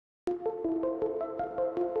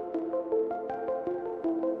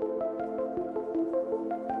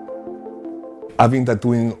I've been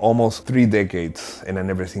tattooing almost 3 decades and I've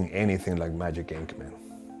never seen anything like magic ink, man.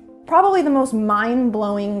 Probably the most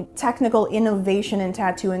mind-blowing technical innovation in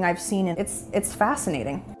tattooing I've seen. It's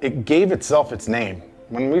fascinating. It gave itself its name.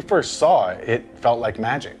 When we first saw it, it felt like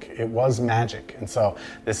magic. It was magic. And so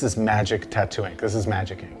this is magic tattoo ink. This is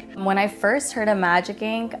magic ink. When I first heard of magic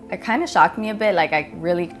ink, it kind of shocked me a bit. Like, I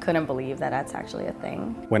really couldn't believe that that's actually a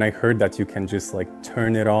thing. When I heard that you can just like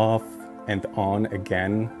turn it off and on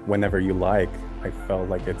again whenever you like, I felt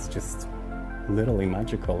like it's just literally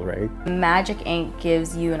magical, right? Magic ink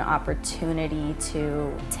gives you an opportunity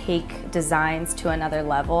to take designs to another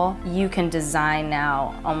level. You can design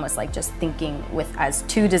now almost like just thinking as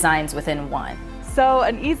 2 designs within one. So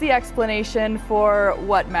an easy explanation for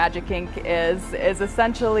what magic ink is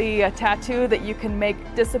essentially a tattoo that you can make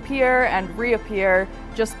disappear and reappear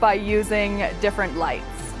just by using different lights.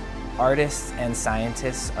 Artists and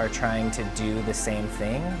scientists are trying to do the same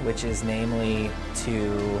thing, which is namely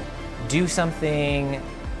to do something,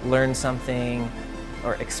 learn something,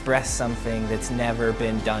 or express something that's never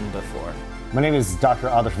been done before. My name is Dr.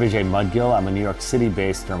 Adarsh Vijay Mudgill. I'm a New York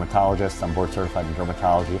City-based dermatologist. I'm board certified in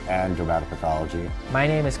dermatology and dermatopathology. My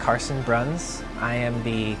name is Carson Bruns. I am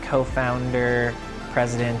the co-founder,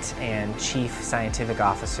 president, and chief scientific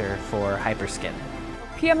officer for Hyperskin.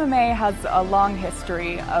 PMMA has a long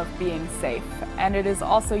history of being safe, and it is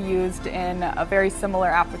also used in a very similar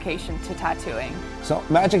application to tattooing. So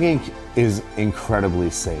magic ink is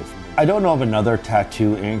incredibly safe. I don't know of another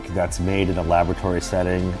tattoo ink that's made in a laboratory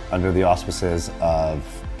setting under the auspices of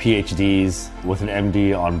PhDs with an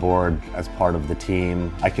MD on board as part of the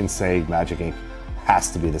team. I can say magic ink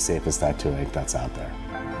has to be the safest tattoo ink that's out there.